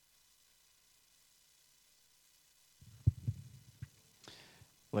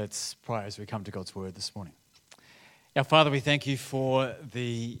Let's pray as we come to God's word this morning. Our Father, we thank you for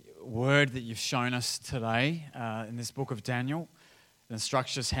the word that you've shown us today in this book of Daniel. It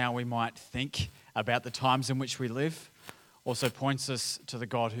instructs us how we might think about the times in which we live. Also points us to the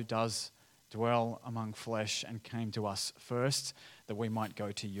God who does dwell among flesh and came to us first, that we might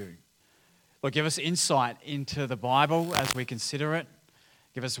go to you. Lord, give us insight into the Bible as we consider it.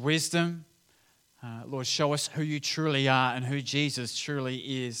 Give us wisdom. Lord, show us who you truly are and who Jesus truly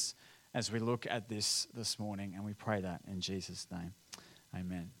is as we look at this morning. And we pray that in Jesus' name.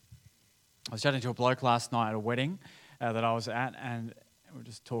 Amen. I was chatting to a bloke last night at a wedding that I was at, and we were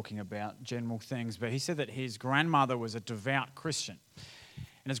just talking about general things. But he said that his grandmother was a devout Christian.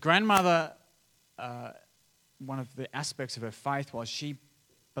 And his grandmother, one of the aspects of her faith was she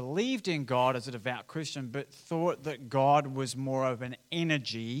believed in God as a devout Christian, but thought that God was more of an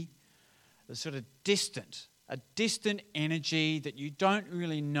energy, a sort of a distant energy that you don't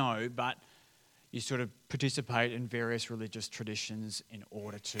really know, but you sort of participate in various religious traditions in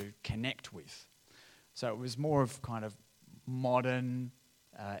order to connect with. So it was more of kind of modern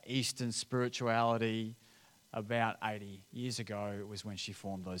Eastern spirituality. About 80 years ago was when she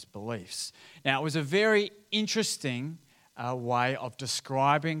formed those beliefs. Now, it was a very interesting way of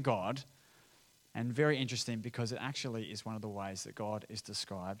describing God, and very interesting because it actually is one of the ways that God is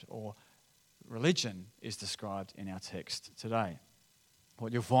described, or religion is described in our text today.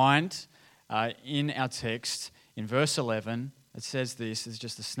 What you'll find in our text, in verse 11, it says this is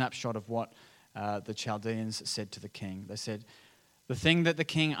just a snapshot of what the Chaldeans said to the king. They said, "The thing that the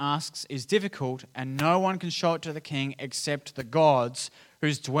king asks is difficult, and no one can show it to the king except the gods,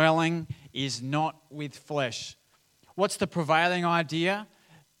 whose dwelling is not with flesh." What's the prevailing idea?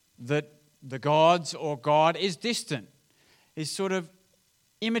 That the gods or God is distant, is sort of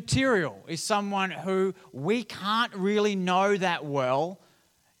immaterial, is someone who we can't really know that well,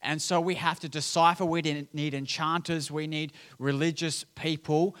 and so we have to decipher. We need enchanters, we need religious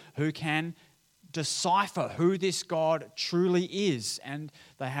people who can decipher who this God truly is. And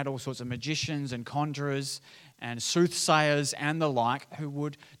they had all sorts of magicians and conjurers and soothsayers and the like who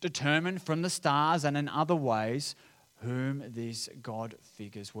would determine from the stars and in other ways whom these God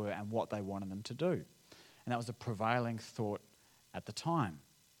figures were and what they wanted them to do. And that was the prevailing thought at the time.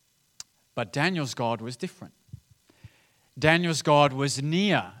 But Daniel's God was different. Daniel's God was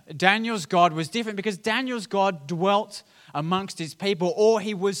near. Daniel's God was different because Daniel's God dwelt amongst his people, or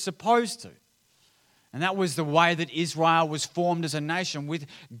he was supposed to. And that was the way that Israel was formed as a nation, with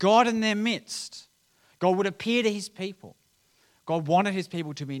God in their midst. God would appear to his people. God wanted his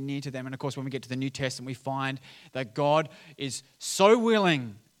people to be near to them. And of course, when we get to the New Testament, we find that God is so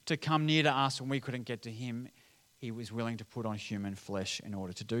willing to come near to us when we couldn't get to him. He was willing to put on human flesh in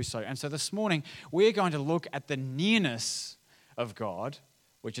order to do so. And so this morning, we're going to look at the nearness of God,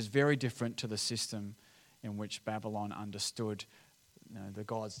 which is very different to the system in which Babylon understood the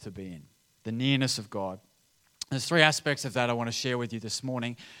gods to be in. The nearness of God. There's three aspects of that I want to share with you this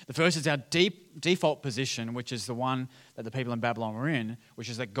morning. The first is our default position, which is the one that the people in Babylon were in, which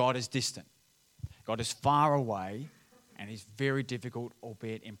is that God is distant. God is far away, and he's very difficult,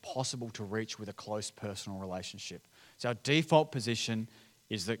 albeit impossible to reach with a close personal relationship. So our default position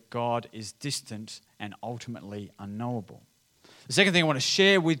is that God is distant and ultimately unknowable. The second thing I want to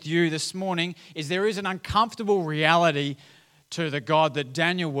share with you this morning is there is an uncomfortable reality to the God that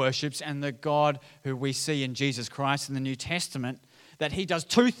Daniel worships and the God who we see in Jesus Christ in the New Testament, that he does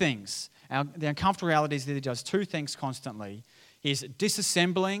two things. The uncomfortable reality is that he does two things constantly. He's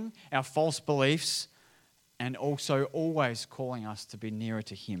disassembling our false beliefs and also always calling us to be nearer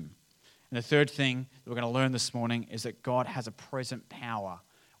to him. And the third thing that we're going to learn this morning is that God has a present power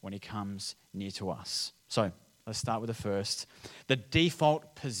when he comes near to us. So let's start with the first, the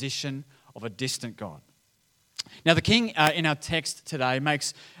default position of a distant God. Now, the king in our text today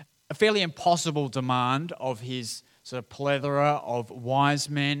makes a fairly impossible demand of his sort of plethora of wise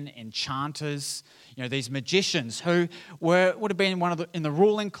men, enchanters, these magicians who would have been in the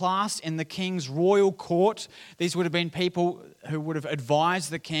ruling class in the king's royal court. These would have been people who would have advised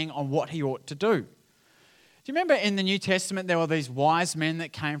the king on what he ought to do. Do you remember in the New Testament there were these wise men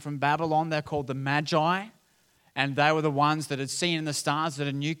that came from Babylon? They're called the Magi, and they were the ones that had seen in the stars that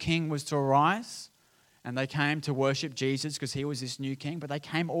a new king was to arise. And they came to worship Jesus because he was this new king, but they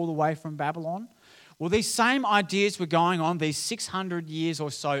came all the way from Babylon. Well, these same ideas were going on these 600 years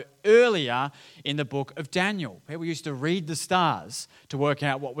or so earlier in the book of Daniel. People used to read the stars to work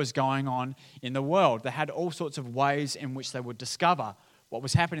out what was going on in the world. They had all sorts of ways in which they would discover what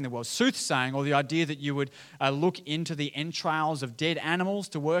was happening in the world. Soothsaying, or the idea that you would look into the entrails of dead animals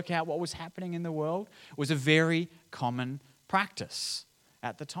to work out what was happening in the world, was a very common practice.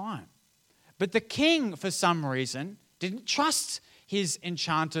 at the time. But the king, for some reason, didn't trust his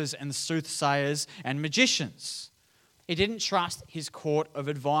enchanters and soothsayers and magicians. He didn't trust his court of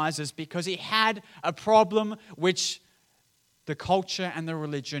advisors because he had a problem which the culture and the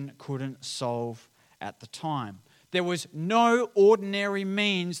religion couldn't solve at the time. There was no ordinary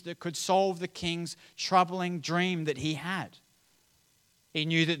means that could solve the king's troubling dream that he had. He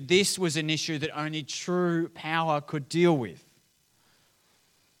knew that this was an issue that only true power could deal with.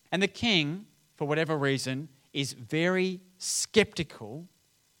 And the king, for whatever reason, is very skeptical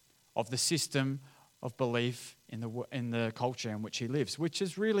of the system of belief in the culture in which he lives, which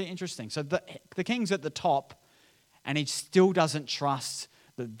is really interesting. So the king's at the top, and he still doesn't trust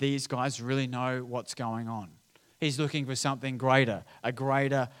that these guys really know what's going on. He's looking for something greater, a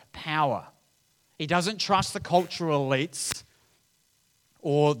greater power. He doesn't trust the cultural elites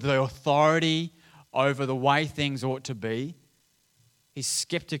or the authority over the way things ought to be. He's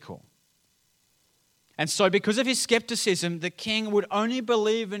skeptical. And so because of his skepticism, the king would only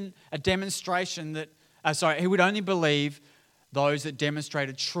believe in a demonstration that, he would only believe those that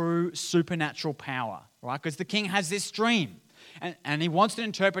demonstrated true supernatural power, right? Because the king has this dream and he wants an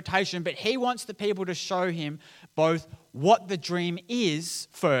interpretation, but he wants the people to show him both what the dream is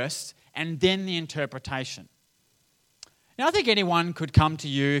first and then the interpretation. Now, I think anyone could come to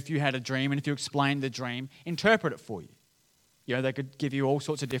you if you had a dream, and if you explained the dream, interpret it for you. You know, they could give you all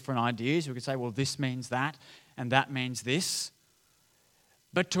sorts of different ideas. We could say, well, this means that, and that means this.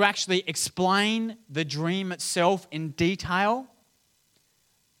 But to actually explain the dream itself in detail,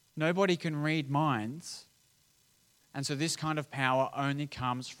 nobody can read minds. And so this kind of power only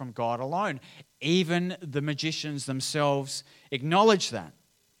comes from God alone. Even the magicians themselves acknowledge that.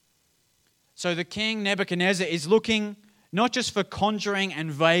 So the king Nebuchadnezzar is looking not just for conjuring and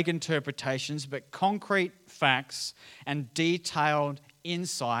vague interpretations, but concrete facts and detailed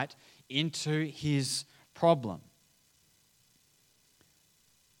insight into his problem.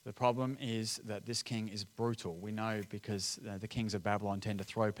 The problem is that this king is brutal. We know because the kings of Babylon tend to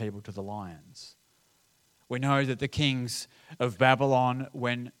throw people to the lions. We know that the kings of Babylon,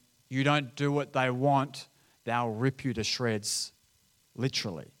 when you don't do what they want, they'll rip you to shreds,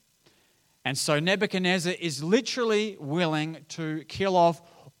 literally. And so Nebuchadnezzar is literally willing to kill off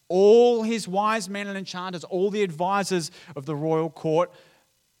all his wise men and enchanters, all the advisors of the royal court,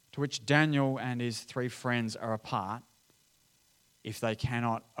 to which Daniel and his 3 friends are a part, if they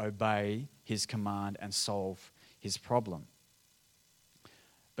cannot obey his command and solve his problem.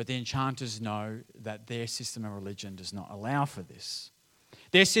 But the enchanters know that their system of religion does not allow for this.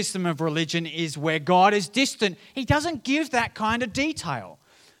 Their system of religion is where God is distant. He doesn't give that kind of detail.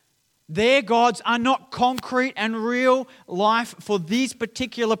 Their gods are not concrete and real life for these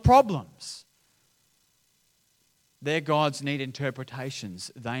particular problems. Their gods need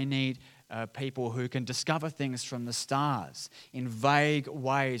interpretations. They need people who can discover things from the stars in vague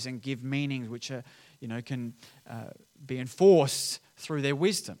ways and give meanings which are, can be enforced through their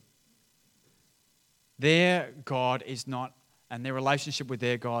wisdom. Their God is not, and their relationship with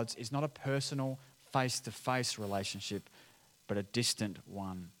their gods is not a personal, face-to-face relationship, but a distant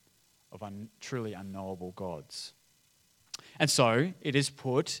one of truly unknowable gods. And so it is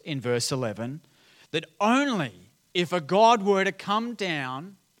put in verse 11 that only if a God were to come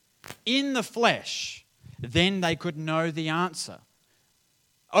down in the flesh, then they could know the answer.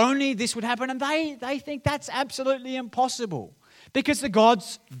 Only this would happen, and they think that's absolutely impossible because the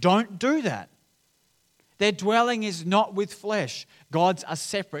gods don't do that. Their dwelling is not with flesh. Gods are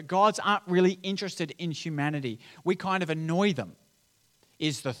separate. Gods aren't really interested in humanity. We kind of annoy them,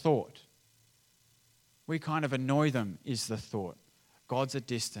 is the thought. We kind of annoy them, is the thought. Gods are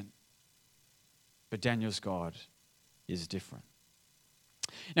distant, but Daniel's God is different.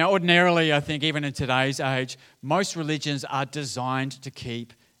 Now, ordinarily, I think even in today's age, most religions are designed to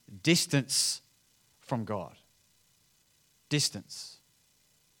keep distance from God. Distance.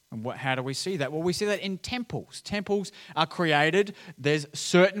 And how do we see that? Well, we see that in temples. Temples are created. There's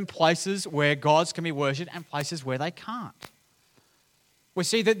certain places where gods can be worshipped and places where they can't. We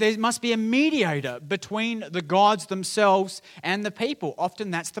see that there must be a mediator between the gods themselves and the people.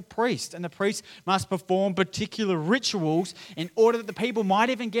 Often that's the priest, and the priest must perform particular rituals in order that the people might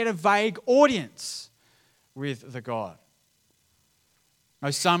even get a vague audience with the god. Now,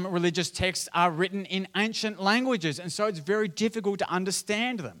 some religious texts are written in ancient languages, and so it's very difficult to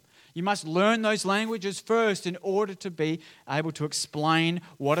understand them. You must learn those languages first in order to be able to explain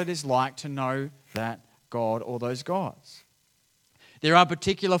what it is like to know that God or those gods. There are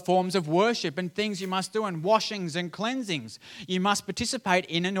particular forms of worship and things you must do, and washings and cleansings you must participate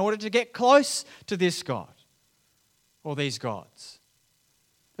in order to get close to this God or these gods.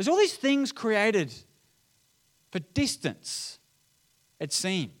 There's all these things created for distance, it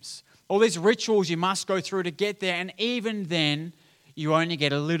seems. All these rituals you must go through to get there, and even then, you only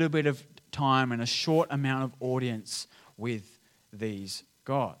get a little bit of time and a short amount of audience with these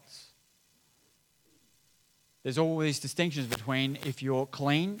gods. There's all these distinctions between if you're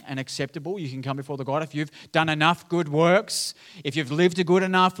clean and acceptable, you can come before the God. If you've done enough good works, if you've lived a good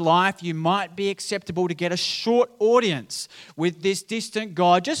enough life, you might be acceptable to get a short audience with this distant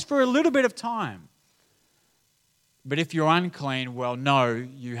God just for a little bit of time. But if you're unclean, well, no,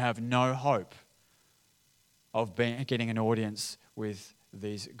 you have no hope of getting an audience with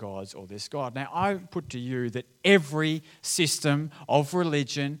these gods or this God. Now, I put to you that every system of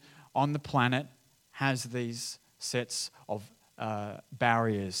religion on the planet has these sets of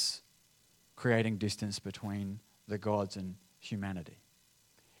barriers creating distance between the gods and humanity.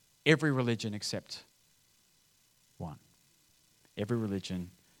 Every religion except one. Every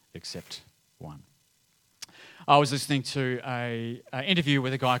religion except one. I was listening to an interview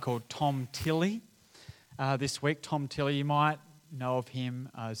with a guy called Tom Tilley this week. Tom Tilley, you might know of him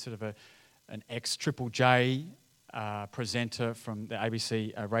as sort of an ex-Triple J presenter from the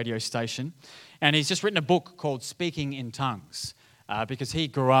ABC radio station. And he's just written a book called Speaking in Tongues because he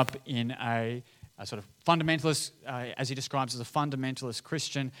grew up in a sort of fundamentalist, as he describes, as a fundamentalist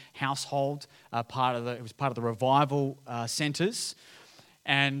Christian household. It was part of the revival centres.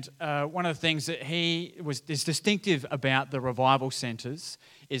 And one of the things that is distinctive about the revival centres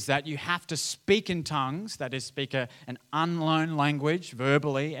is that you have to speak in tongues, that is, speak an unknown language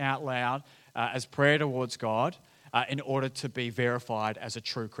verbally out loud as prayer towards God in order to be verified as a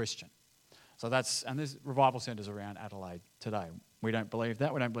true Christian. So and there's revival centres around Adelaide today. We don't believe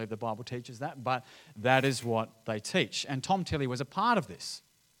that. We don't believe the Bible teaches that, but that is what they teach. And Tom Tilley was a part of this.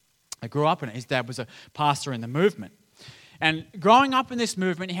 He grew up in it. His dad was a pastor in the movement. And growing up in this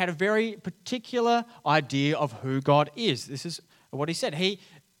movement, he had a very particular idea of who God is. This is what he said. He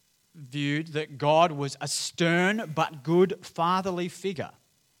viewed that God was a stern but good fatherly figure.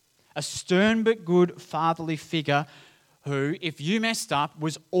 A stern but good fatherly figure who, if you messed up,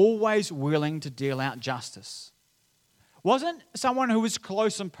 was always willing to deal out justice. Wasn't someone who was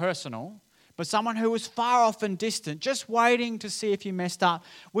close and personal, but someone who was far off and distant, just waiting to see if you messed up,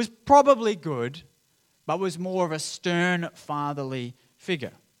 was probably good, but was more of a stern fatherly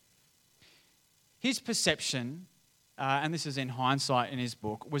figure. His perception, and this is in hindsight in his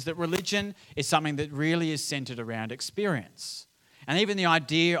book, was that religion is something that really is centered around experience. And even the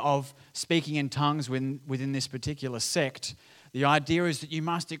idea of speaking in tongues within this particular sect, the idea is that you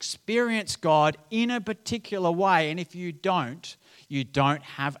must experience God in a particular way, and if you don't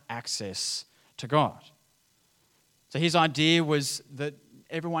have access to God. So his idea was that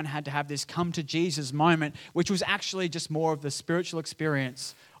everyone had to have this come to Jesus moment, which was actually just more of the spiritual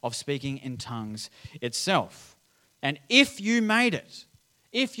experience of speaking in tongues itself. And if you made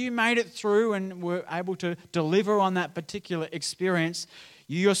it through and were able to deliver on that particular experience,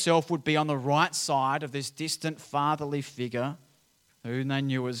 you yourself would be on the right side of this distant fatherly figure whom they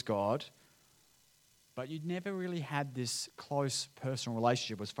knew as God. But you'd never really had this close personal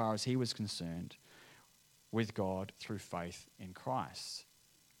relationship as far as he was concerned with God through faith in Christ.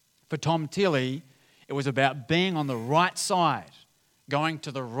 For Tom Tilley, it was about being on the right side, going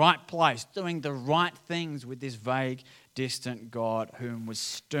to the right place, doing the right things with this vague, distant God whom was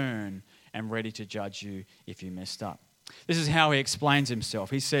stern and ready to judge you if you messed up. This is how he explains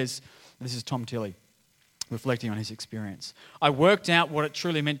himself. He says, this is Tom Tilley reflecting on his experience. I worked out what it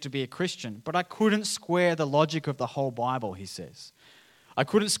truly meant to be a Christian, but I couldn't square the logic of the whole Bible, he says. I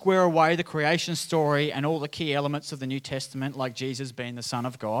couldn't square away the creation story and all the key elements of the New Testament, like Jesus being the Son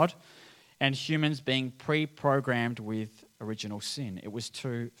of God and humans being pre-programmed with original sin. It was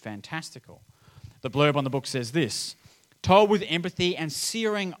too fantastical. The blurb on the book says this: told with empathy and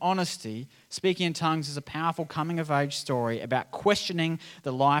searing honesty, Speaking in Tongues is a powerful coming-of-age story about questioning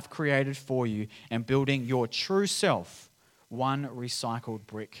the life created for you and building your true self, one recycled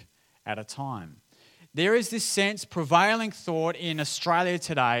brick at a time. There is this sense, prevailing thought in Australia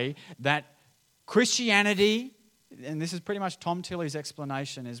today, that Christianity, and this is pretty much Tom Tilley's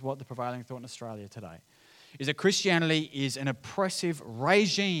explanation, is what the prevailing thought in Australia today, is that Christianity is an oppressive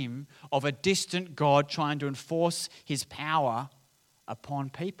regime of a distant God trying to enforce his power upon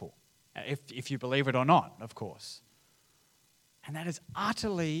people, if you believe it or not, of course. And that is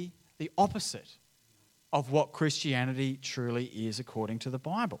utterly the opposite of what Christianity truly is according to the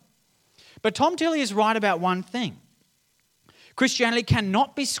Bible. But Tom Tilley is right about one thing. Christianity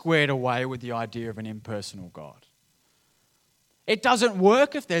cannot be squared away with the idea of an impersonal God. It doesn't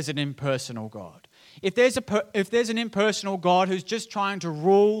work if there's an impersonal God. If there's an impersonal God who's just trying to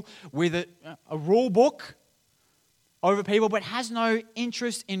rule with a rule book over people but has no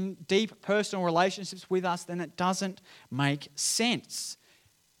interest in deep personal relationships with us, then it doesn't make sense.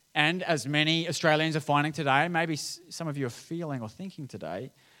 And as many Australians are finding today, maybe some of you are feeling or thinking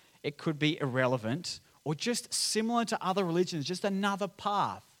today, it could be irrelevant or just similar to other religions, just another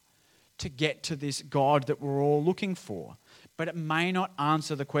path to get to this God that we're all looking for. But it may not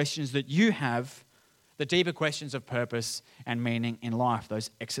answer the questions that you have, the deeper questions of purpose and meaning in life,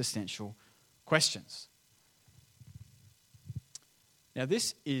 those existential questions. Now,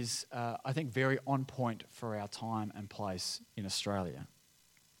 this is, I think, very on point for our time and place in Australia.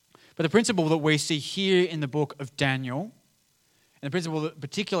 But the principle that we see here in the book of Daniel, and the principle that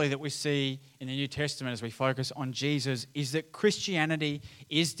particularly that we see in the New Testament as we focus on Jesus, is that Christianity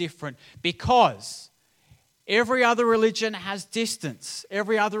is different because every other religion has distance.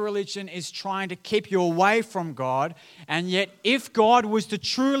 Every other religion is trying to keep you away from God. And yet, if God was to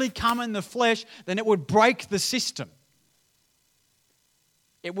truly come in the flesh, then it would break the system.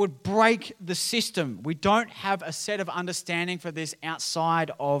 It would break the system. We don't have a set of understanding for this outside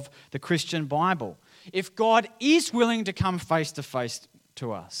of the Christian Bible. If God is willing to come face to face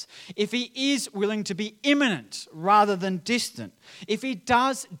to us, if he is willing to be immanent rather than distant, if he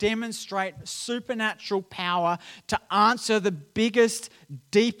does demonstrate supernatural power to answer the biggest,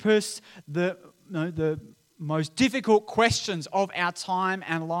 deepest, the most difficult questions of our time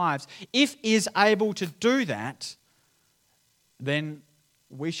and lives, if he is able to do that, then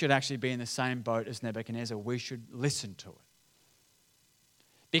we should actually be in the same boat as Nebuchadnezzar. We should listen to it.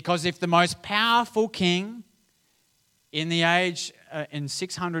 Because if the most powerful king in the age, in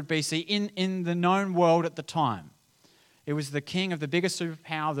 600 BC, in the known world at the time, it was the king of the biggest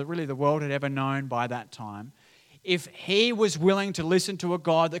superpower that really the world had ever known by that time, if he was willing to listen to a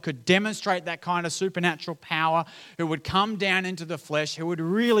God that could demonstrate that kind of supernatural power, who would come down into the flesh, who would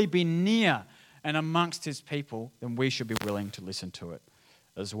really be near and amongst his people, then we should be willing to listen to it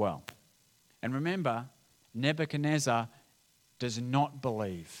as well. And remember, Nebuchadnezzar does not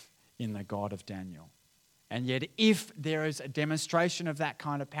believe in the God of Daniel. And yet, if there is a demonstration of that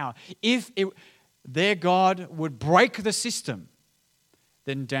kind of power, if their God would break the system,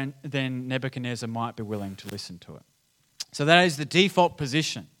 then Nebuchadnezzar might be willing to listen to it. So that is the default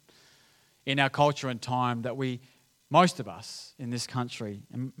position in our culture and time that most of us in this country,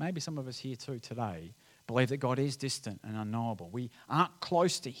 and maybe some of us here too today, believe that God is distant and unknowable. We aren't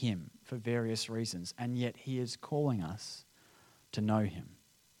close to him for various reasons, and yet he is calling us to know him.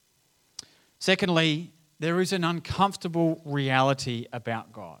 Secondly, there is an uncomfortable reality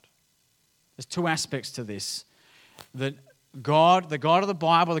about God. There's two aspects to this. That God, the God of the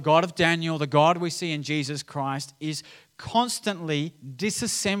Bible, the God of Daniel, the God we see in Jesus Christ, is constantly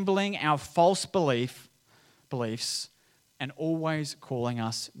disassembling our false beliefs and always calling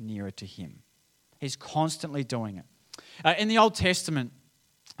us nearer to him. He's constantly doing it. In the Old Testament,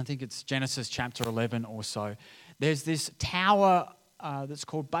 I think it's Genesis chapter 11 or so, there's this tower that's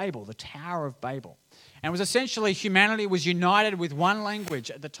called Babel, the Tower of Babel. And it was essentially humanity was united with one language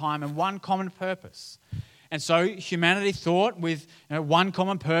at the time and one common purpose. And so humanity thought with one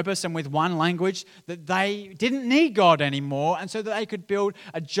common purpose and with one language that they didn't need God anymore, and so that they could build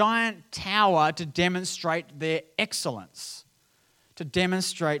a giant tower to demonstrate their excellence.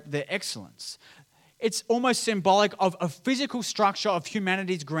 It's almost symbolic of a physical structure of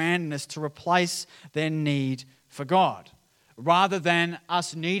humanity's grandness to replace their need for God. Rather than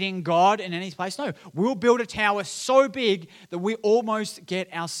us needing God in any place, no, we'll build a tower so big that we almost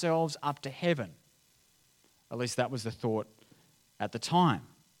get ourselves up to heaven. At least that was the thought at the time.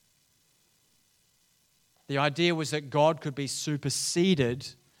 The idea was that God could be superseded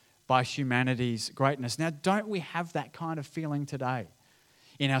by humanity's greatness. Now, don't we have that kind of feeling today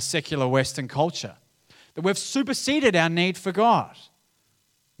in our secular Western culture? That we've superseded our need for God.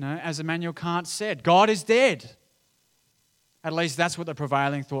 No, as Immanuel Kant said, God is dead. At least that's what the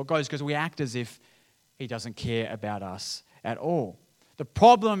prevailing thought goes, because we act as if he doesn't care about us at all. The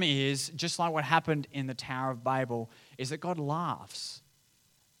problem is, just like what happened in the Tower of Babel, is that God laughs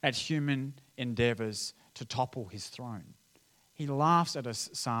at human endeavors to topple his throne. He laughs at us,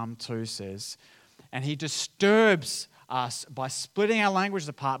 Psalm 2 says, and he disturbs us by splitting our languages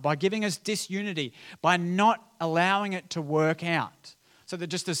apart, by giving us disunity, by not allowing it to work out. So that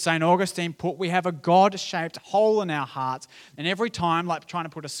just as St. Augustine put, we have a God-shaped hole in our hearts, and every time, like trying to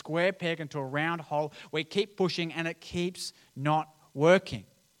put a square peg into a round hole, we keep pushing and it keeps not working.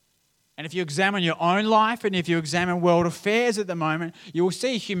 And if you examine your own life and if you examine world affairs at the moment, you will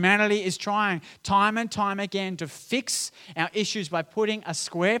see humanity is trying time and time again to fix our issues by putting a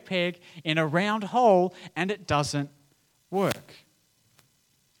square peg in a round hole, and it doesn't work.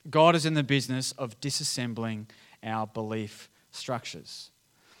 God is in the business of disassembling our belief structures.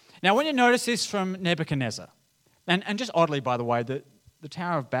 Now, when you notice this from Nebuchadnezzar, and just oddly, by the way, the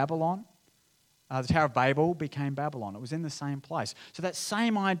Tower of Babylon, the Tower of Babel became Babylon. It was in the same place. So that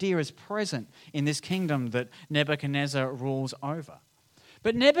same idea is present in this kingdom that Nebuchadnezzar rules over.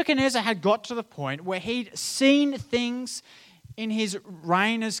 But Nebuchadnezzar had got to the point where he'd seen things in his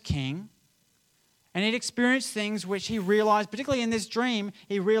reign as king, and he'd experienced things which he realized, particularly in this dream,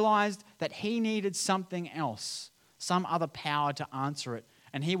 he realized that he needed something else, some other power to answer it.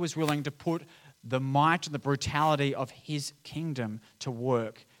 And he was willing to put the might and the brutality of his kingdom to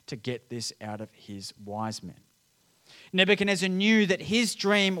work to get this out of his wise men. Nebuchadnezzar knew that his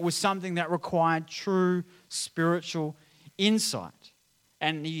dream was something that required true spiritual insight.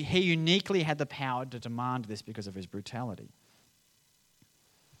 And he uniquely had the power to demand this because of his brutality.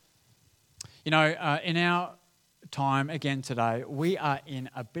 You know, in our time, again today, we are in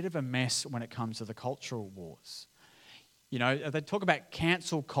a bit of a mess when it comes to the cultural wars. You know, they talk about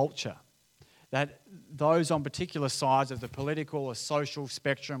cancel culture, that those on particular sides of the political or social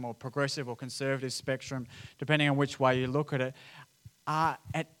spectrum or progressive or conservative spectrum, depending on which way you look at it, are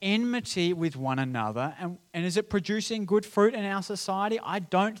at enmity with one another. And is it producing good fruit in our society? I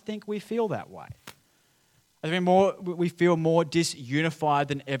don't think we feel that way. I think we feel more disunified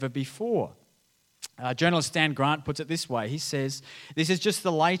than ever before. Journalist Stan Grant puts it this way. He says, "This is just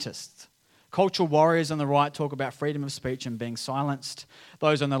the latest. Cultural warriors on the right talk about freedom of speech and being silenced.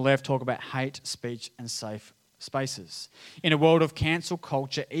 Those on the left talk about hate speech and safe spaces. In a world of cancel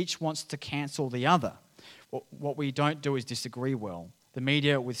culture, each wants to cancel the other. What we don't do is disagree well. The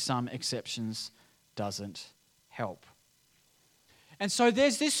media, with some exceptions, doesn't help." And so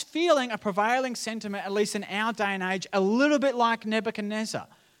there's this feeling, a prevailing sentiment, at least in our day and age, a little bit like Nebuchadnezzar,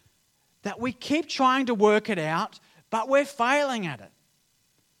 that we keep trying to work it out, but we're failing at it.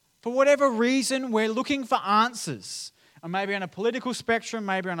 For whatever reason, we're looking for answers, and maybe on a political spectrum,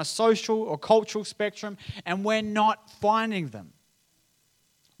 maybe on a social or cultural spectrum, and we're not finding them.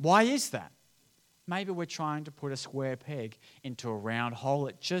 Why is that? Maybe we're trying to put a square peg into a round hole.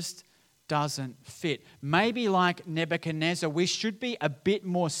 It just doesn't fit. Maybe like Nebuchadnezzar, we should be a bit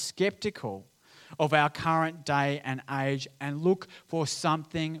more skeptical of our current day and age and look for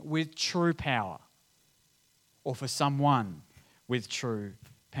something with true power, or for someone with true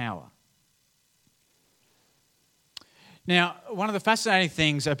power. Now, one of the fascinating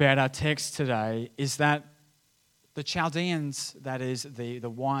things about our text today is that the Chaldeans, that is the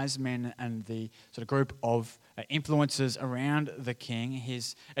wise men and the sort of group of influencers around the king,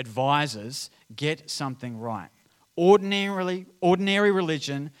 his advisors, get something right. Ordinary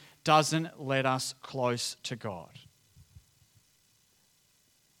religion doesn't let us close to God.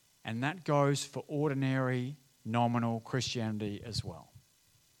 And that goes for ordinary, nominal Christianity as well.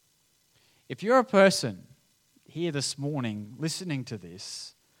 If you're a person here this morning listening to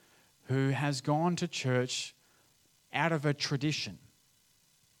this who has gone to church out of a tradition,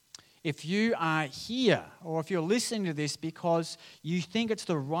 if you are here or if you're listening to this because you think it's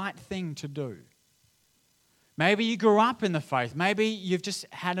the right thing to do, maybe you grew up in the faith, maybe you've just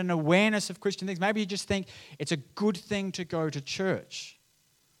had an awareness of Christian things, maybe you just think it's a good thing to go to church.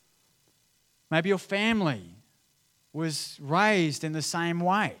 Maybe your family was raised in the same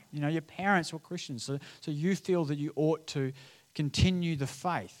way. You know, your parents were Christians, so you feel that you ought to continue the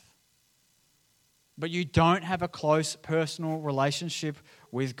faith. But you don't have a close personal relationship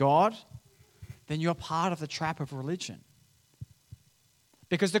with God, then you're part of the trap of religion.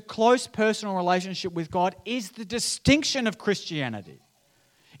 Because the close personal relationship with God is the distinction of Christianity.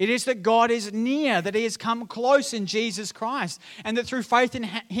 It is that God is near, that He has come close in Jesus Christ, and that through faith in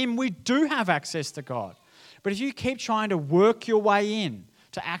Him we do have access to God. But if you keep trying to work your way in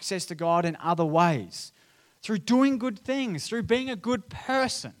to access to God in other ways, through doing good things, through being a good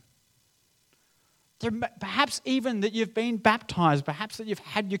person, through perhaps even that you've been baptized, perhaps that you've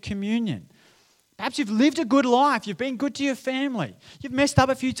had your communion, perhaps you've lived a good life, you've been good to your family, you've messed up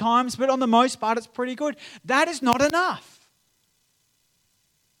a few times, but on the most part it's pretty good. That is not enough.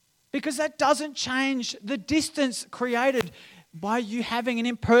 Because that doesn't change the distance created by you having an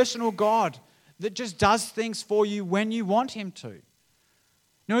impersonal God that just does things for you when you want Him to.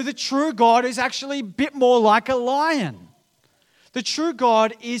 No, the true God is actually a bit more like a lion. The true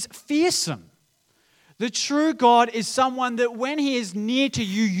God is fearsome. The true God is someone that when He is near to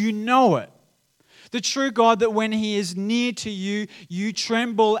you, you know it. The true God that when he is near to you, you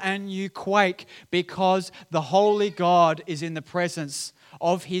tremble and you quake because the holy God is in the presence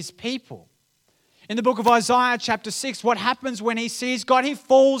of his people. In the book of Isaiah chapter 6, what happens when he sees God? He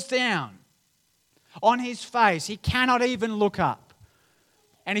falls down on his face. He cannot even look up.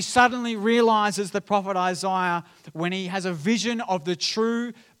 And he suddenly realizes, the prophet Isaiah, when he has a vision of the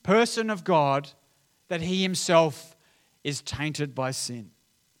true person of God, that he himself is tainted by sin.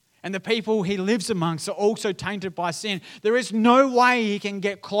 And the people he lives amongst are also tainted by sin. There is no way he can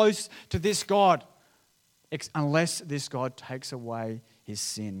get close to this God unless this God takes away his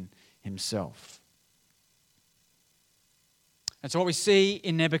sin himself. And so what we see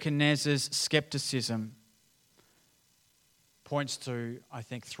in Nebuchadnezzar's skepticism points to, I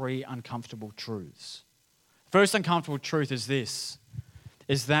think, three uncomfortable truths. The first uncomfortable truth is this,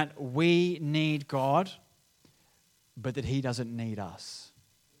 is that we need God, but that he doesn't need us.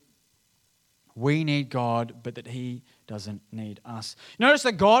 We need God, but that he doesn't need us. Notice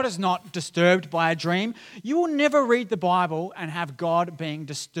that God is not disturbed by a dream. You will never read the Bible and have God being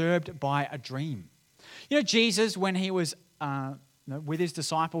disturbed by a dream. You know, Jesus, when he was with his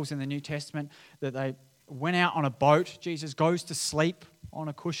disciples in the New Testament, that they went out on a boat. Jesus goes to sleep on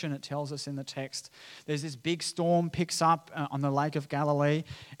a cushion, it tells us in the text. There's this big storm picks up on the Lake of Galilee,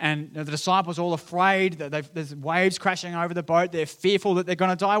 and the disciples are all afraid that there's waves crashing over the boat. They're fearful that they're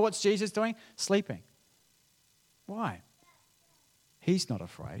going to die. What's Jesus doing? Sleeping. Why? He's not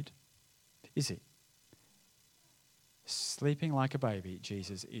afraid, is he? Sleeping like a baby,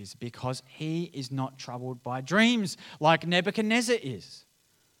 Jesus is, because he is not troubled by dreams like Nebuchadnezzar is.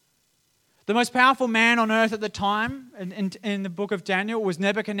 The most powerful man on earth at the time in the book of Daniel was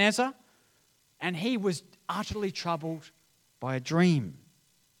Nebuchadnezzar, and he was utterly troubled by a dream.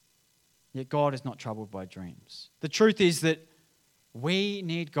 Yet God is not troubled by dreams. The truth is that we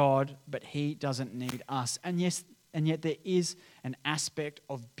need God, but he doesn't need us. And yet there is an aspect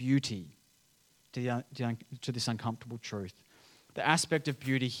of beauty to this uncomfortable truth. The aspect of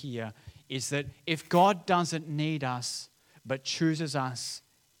beauty here is that if God doesn't need us but chooses us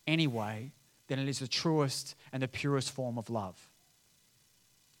anyway, then it is the truest and the purest form of love.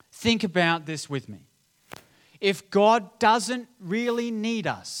 Think about this with me. If God doesn't really need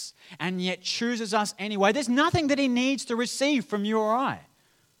us and yet chooses us anyway, there's nothing that he needs to receive from you or I.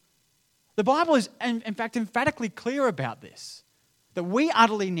 The Bible is, in fact, emphatically clear about this, that we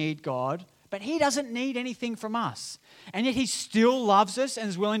utterly need God, but he doesn't need anything from us. And yet he still loves us and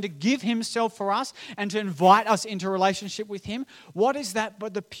is willing to give himself for us and to invite us into a relationship with him. What is that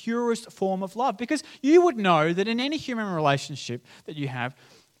but the purest form of love? Because you would know that in any human relationship that you have,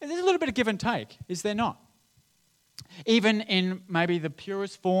 there's a little bit of give and take, is there not? Even in maybe the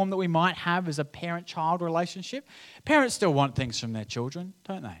purest form that we might have as a parent-child relationship, parents still want things from their children,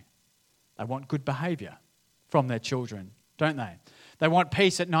 don't they? They want good behaviour from their children, don't they? They want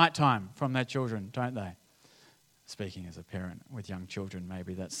peace at night time from their children, don't they? Speaking as a parent with young children,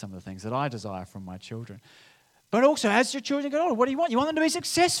 maybe that's some of the things that I desire from my children. But also, as your children get older, what do you want? You want them to be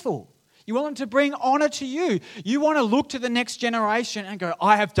successful. You want them to bring honour to you. You want to look to the next generation and go,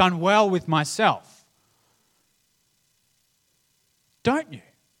 I have done well with myself. Don't you?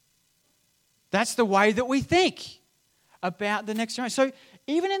 That's the way that we think about the next generation. So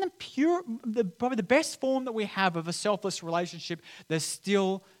even in probably the best form that we have of a selfless relationship, there's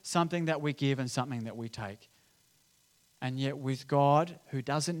still something that we give and something that we take. And yet with God, who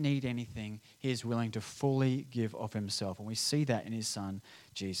doesn't need anything, he is willing to fully give of himself. And we see that in his Son,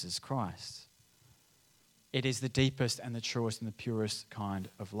 Jesus Christ. It is the deepest and the truest and the purest kind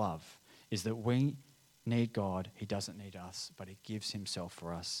of love, is that we need God, he doesn't need us, but he gives himself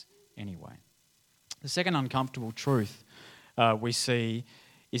for us anyway. The second uncomfortable truth we see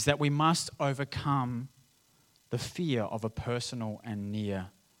is that we must overcome the fear of a personal and near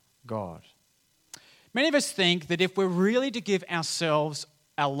God. Many of us think that if we're really to give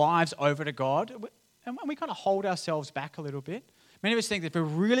our lives over to God, and we kind of hold ourselves back a little bit, many of us think that if we're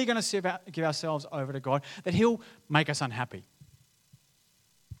really going to give ourselves over to God, that he'll make us unhappy.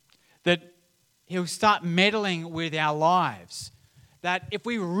 That he'll start meddling with our lives. That if are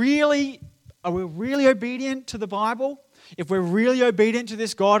we really obedient to the Bible, if we're really obedient to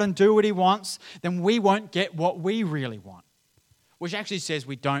this God and do what he wants, then we won't get what we really want. Which actually says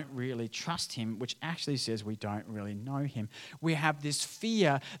we don't really trust him, which actually says we don't really know him. We have this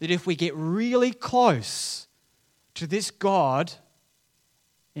fear that if we get really close to this God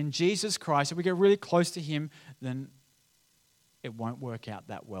in Jesus Christ, if we get really close to him, then it won't work out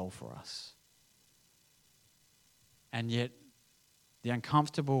that well for us. And yet, the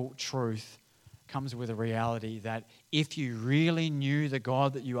uncomfortable truth comes with a reality that if you really knew the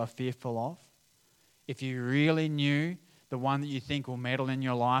God that you are fearful of, if you really knew the one that you think will meddle in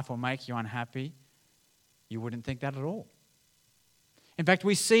your life or make you unhappy, you wouldn't think that at all. In fact,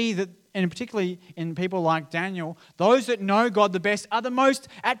 we see that, and particularly in people like Daniel, those that know God the best are the most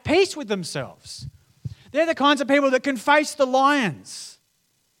at peace with themselves. They're the kinds of people that can face the lions,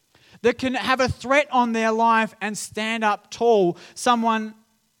 that can have a threat on their life and stand up tall. Someone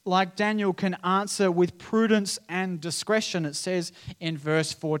like Daniel can answer with prudence and discretion. It says in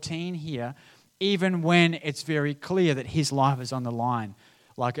verse 14 here, even when it's very clear that his life is on the line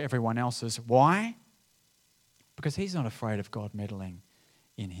like everyone else's. Why? Because he's not afraid of God meddling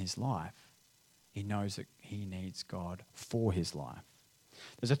in his life. He knows that he needs God for his life.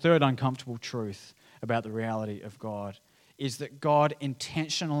 There's a third uncomfortable truth about the reality of God, is that God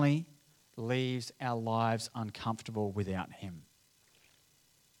intentionally leaves our lives uncomfortable without him.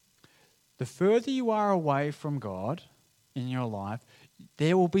 The further you are away from God in your life,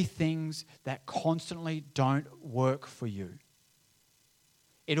 there will be things that constantly don't work for you.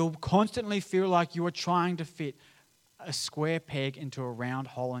 It'll constantly feel like you are trying to fit a square peg into a round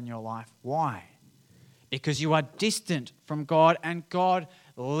hole in your life. Why? Because you are distant from God, and God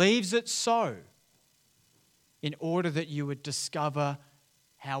leaves it so in order that you would discover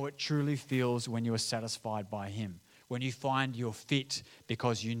how it truly feels when you are satisfied by him, when you find your fit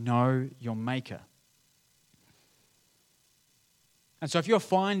because you know your maker. And so if you're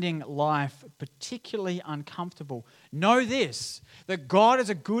finding life particularly uncomfortable, know this, that God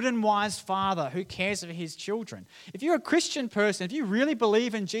is a good and wise Father who cares for his children. If you're a Christian person, if you really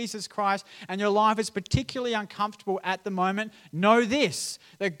believe in Jesus Christ and your life is particularly uncomfortable at the moment, know this,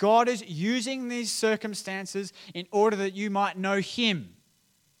 that God is using these circumstances in order that you might know him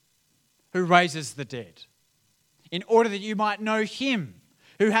who raises the dead, in order that you might know him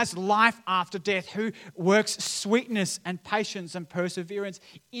who has life after death, who works sweetness and patience and perseverance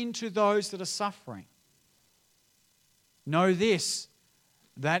into those that are suffering. Know this,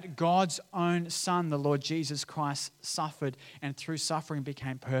 that God's own Son, the Lord Jesus Christ, suffered and through suffering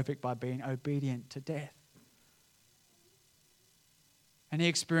became perfect by being obedient to death. And he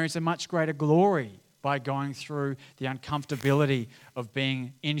experienced a much greater glory by going through the uncomfortability of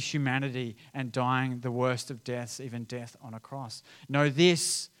being in humanity and dying the worst of deaths, even death on a cross. Know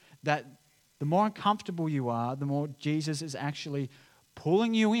this, that the more uncomfortable you are, the more Jesus is actually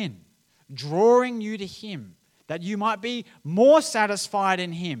pulling you in, drawing you to him, that you might be more satisfied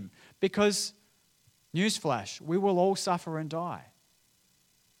in him. Because, newsflash, we will all suffer and die.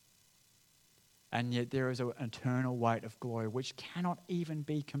 And yet there is an eternal weight of glory which cannot even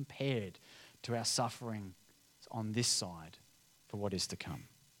be compared to our suffering on this side for what is to come.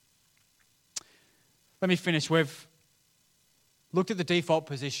 Let me finish. We've looked at the default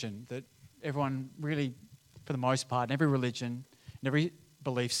position that everyone really, for the most part, in every religion, in every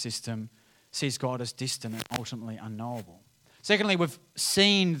belief system, sees God as distant and ultimately unknowable. Secondly, we've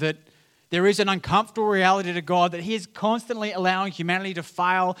seen that there is an uncomfortable reality to God, that he is constantly allowing humanity to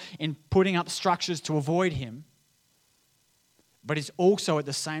fail in putting up structures to avoid him. But he's also at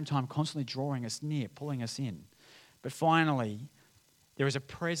the same time constantly drawing us near, pulling us in. But finally, there is a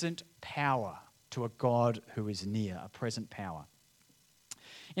present power to a God who is near, a present power.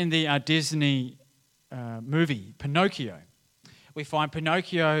 In the Disney movie, Pinocchio, we find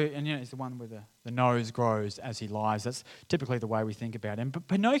Pinocchio, and it's the one where the nose grows as he lies. That's typically the way we think about him. But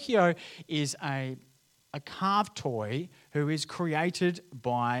Pinocchio is a carved toy who is created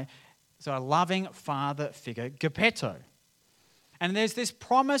by a loving father figure, Geppetto. And there's this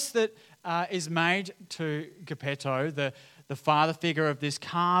promise that is made to Geppetto, the father figure of this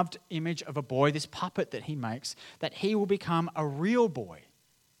carved image of a boy, this puppet that he makes, that he will become a real boy.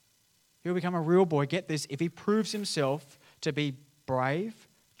 He will become a real boy, get this, if he proves himself to be brave,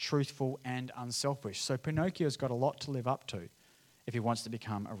 truthful, and unselfish. So Pinocchio's got a lot to live up to if he wants to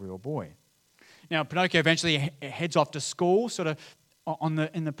become a real boy. Now, Pinocchio eventually heads off to school, sort of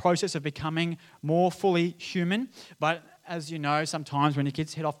in the process of becoming more fully human, but as you know, sometimes when your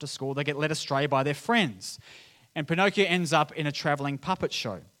kids head off to school, they get led astray by their friends. And Pinocchio ends up in a travelling puppet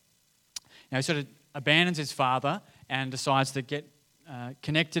show. Now, he sort of abandons his father and decides to get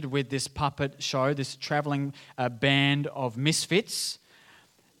connected with this puppet show, this travelling band of misfits.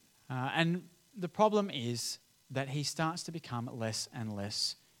 And the problem is that he starts to become less and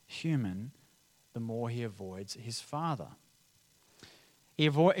less human the more he avoids his father. He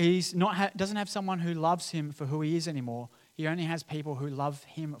doesn't have someone who loves him for who he is anymore. He only has people who love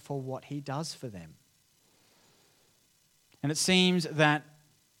him for what he does for them. And it seems that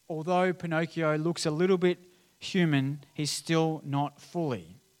although Pinocchio looks a little bit human, he's still not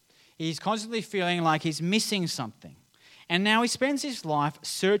fully. He's constantly feeling like he's missing something. And now he spends his life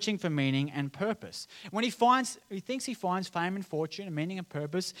searching for meaning and purpose. When he thinks he finds fame and fortune and meaning and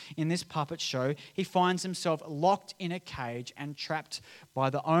purpose in this puppet show, he finds himself locked in a cage and trapped by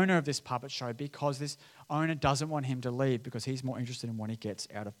the owner of this puppet show because this owner doesn't want him to leave because he's more interested in what he gets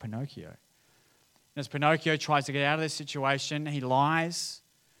out of Pinocchio. And as Pinocchio tries to get out of this situation, he lies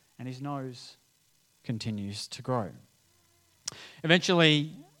and his nose continues to grow.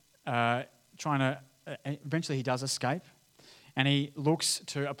 Eventually he does escape, and he looks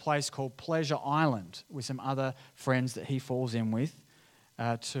to a place called Pleasure Island with some other friends that he falls in with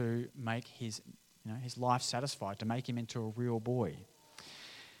to make his life satisfied, to make him into a real boy.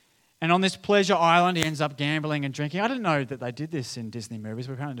 And on this Pleasure Island, he ends up gambling and drinking. I didn't know that they did this in Disney movies,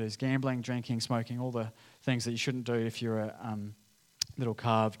 but apparently there's gambling, drinking, smoking, all the things that you shouldn't do if you're a little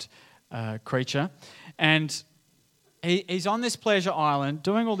carved creature. And he's on this Pleasure Island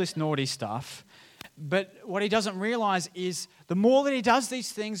doing all this naughty stuff, but what he doesn't realize is the more that he does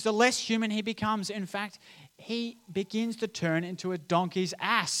these things, the less human he becomes. In fact, he begins to turn into a donkey's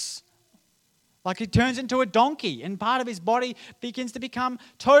ass. Like he turns into a donkey, and part of his body begins to become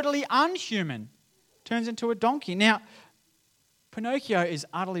totally unhuman. Turns into a donkey. Now, Pinocchio is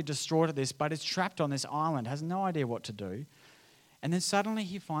utterly distraught at this, but is trapped on this island, has no idea what to do. And then suddenly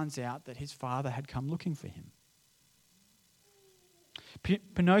he finds out that his father had come looking for him.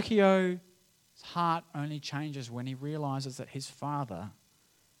 Pinocchio's heart only changes when he realizes that his father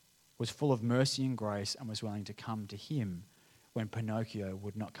was full of mercy and grace and was willing to come to him when Pinocchio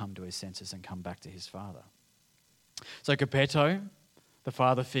would not come to his senses and come back to his father. So Geppetto, the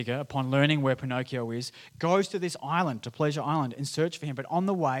father figure, upon learning where Pinocchio is, goes to this island, to Pleasure Island, in search for him. But on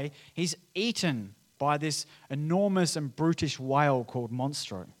the way, he's eaten by this enormous and brutish whale called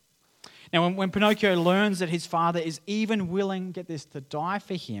Monstro. Now, when Pinocchio learns that his father is even willing, get this, to die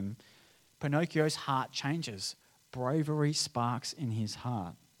for him, Pinocchio's heart changes. Bravery sparks in his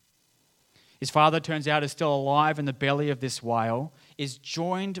heart. His father, turns out, is still alive in the belly of this whale, is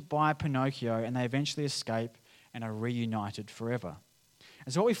joined by Pinocchio, and they eventually escape and are reunited forever.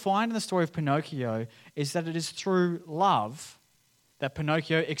 And so what we find in the story of Pinocchio is that it is through love that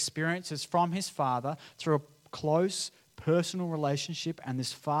Pinocchio experiences from his father, through a close personal relationship and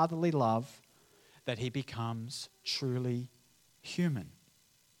this fatherly love, that he becomes truly human.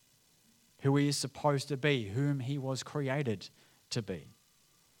 Who he is supposed to be, whom he was created to be.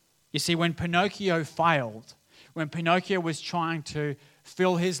 You see, when Pinocchio failed, when Pinocchio was trying to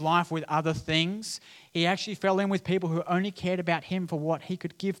fill his life with other things, he actually fell in with people who only cared about him for what he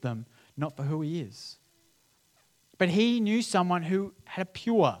could give them, not for who he is. But he knew someone who had a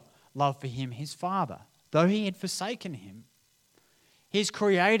pure love for him, his father, though he had forsaken him. His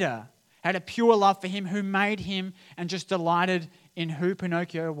creator had a pure love for him, who made him and just delighted in who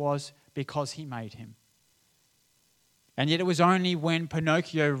Pinocchio was because he made him. And yet it was only when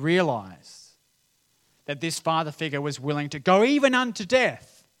Pinocchio realized that this father figure was willing to go even unto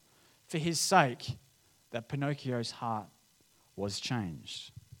death for his sake that Pinocchio's heart was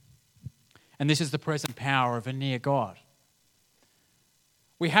changed. And this is the present power of a near God.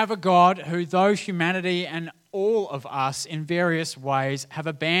 We have a God who, though humanity and all of us in various ways have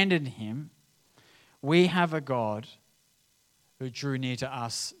abandoned him, we have a God who drew near to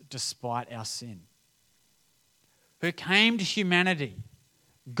us despite our sin, who came to humanity.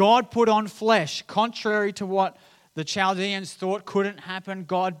 God put on flesh, contrary to what the Chaldeans thought couldn't happen,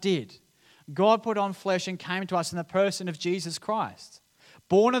 God did. God put on flesh and came to us in the person of Jesus Christ.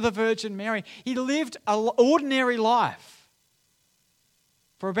 Born of the Virgin Mary, he lived an ordinary life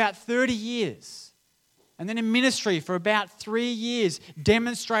for about 30 years. And then in ministry for about 3 years,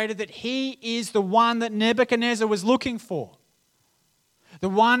 demonstrated that he is the one that Nebuchadnezzar was looking for. The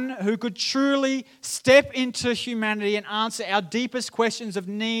one who could truly step into humanity and answer our deepest questions of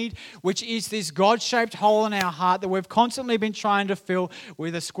need, which is this God-shaped hole in our heart that we've constantly been trying to fill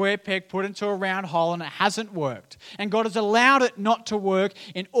with a square peg put into a round hole, and it hasn't worked. And God has allowed it not to work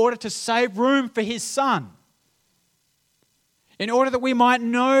in order to save room for his Son. In order that we might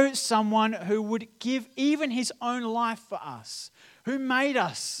know someone who would give even his own life for us, who made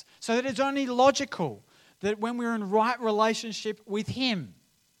us, so that it's only logical that when we're in right relationship with him,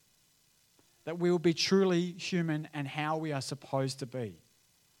 that we will be truly human and how we are supposed to be.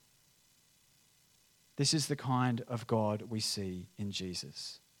 This is the kind of God we see in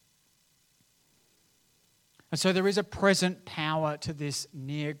Jesus. And so there is a present power to this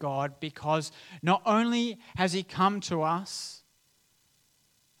near God, because not only has he come to us,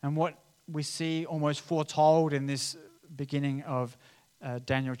 and what we see almost foretold in this beginning of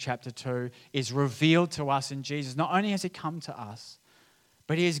Daniel chapter 2 is revealed to us in Jesus. Not only has he come to us,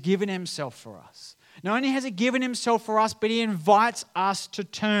 but he has given himself for us. Not only has he given himself for us, but he invites us to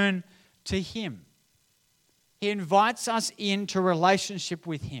turn to him. He invites us into relationship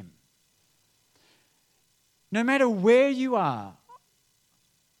with him. No matter where you are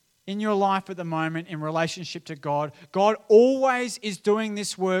in your life at the moment in relationship to God, God always is doing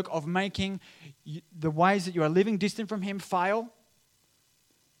this work of making the ways that you are living distant from him fail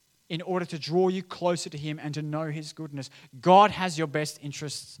in order to draw you closer to him and to know his goodness. God has your best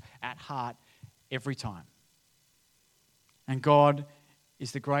interests at heart every time. And God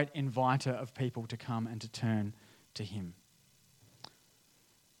is the great inviter of people to come and to turn to him.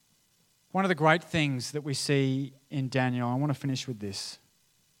 One of the great things that we see in Daniel, I want to finish with this,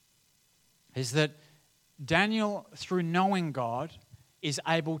 is that Daniel, through knowing God, is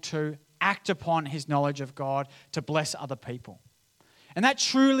able to act upon his knowledge of God to bless other people. And that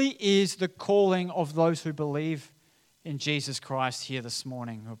truly is the calling of those who believe in Jesus Christ here this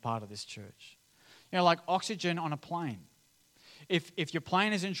morning who are part of this church. You know, like oxygen on a plane. If your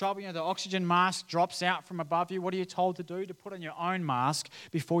plane is in trouble, the oxygen mask drops out from above you, what are you told to do? To put on your own mask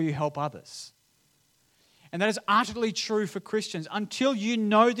before you help others. And that is utterly true for Christians. Until you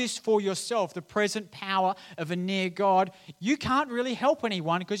know this for yourself, the present power of a near God, you can't really help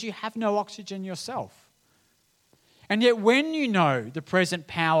anyone because you have no oxygen yourself. And yet when you know the present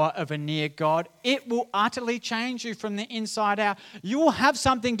power of a near God, it will utterly change you from the inside out. You will have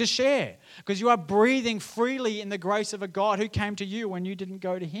something to share because you are breathing freely in the grace of a God who came to you when you didn't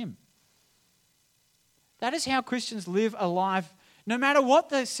go to him. That is how Christians live a life, no matter what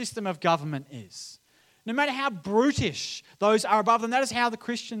the system of government is. No matter how brutish those are above them, that is how the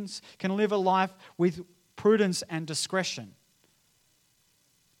Christians can live a life with prudence and discretion.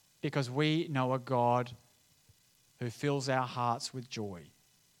 Because we know a God who fills our hearts with joy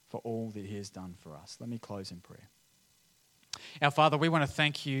for all that he has done for us. Let me close in prayer. Our Father, we want to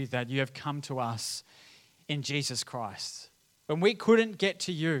thank you that you have come to us in Jesus Christ. When we couldn't get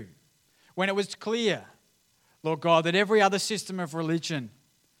to you, when it was clear, Lord God, that every other system of religion,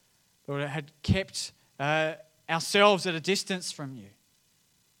 Lord, had kept ourselves at a distance from you.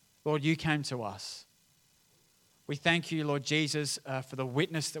 Lord, you came to us. We thank you, Lord Jesus, for the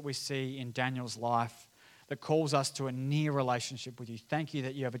witness that we see in Daniel's life that calls us to a near relationship with you. Thank you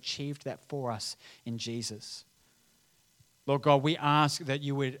that you have achieved that for us in Jesus. Lord God, we ask that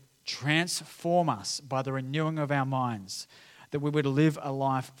you would transform us by the renewing of our minds, that we would live a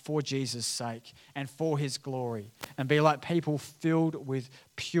life for Jesus' sake and for his glory and be like people filled with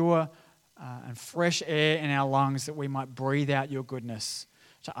pure and fresh air in our lungs, that we might breathe out your goodness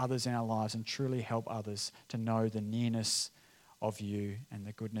to others in our lives and truly help others to know the nearness of you and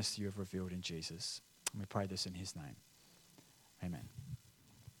the goodness you have revealed in Jesus. And we pray this in his name. Amen.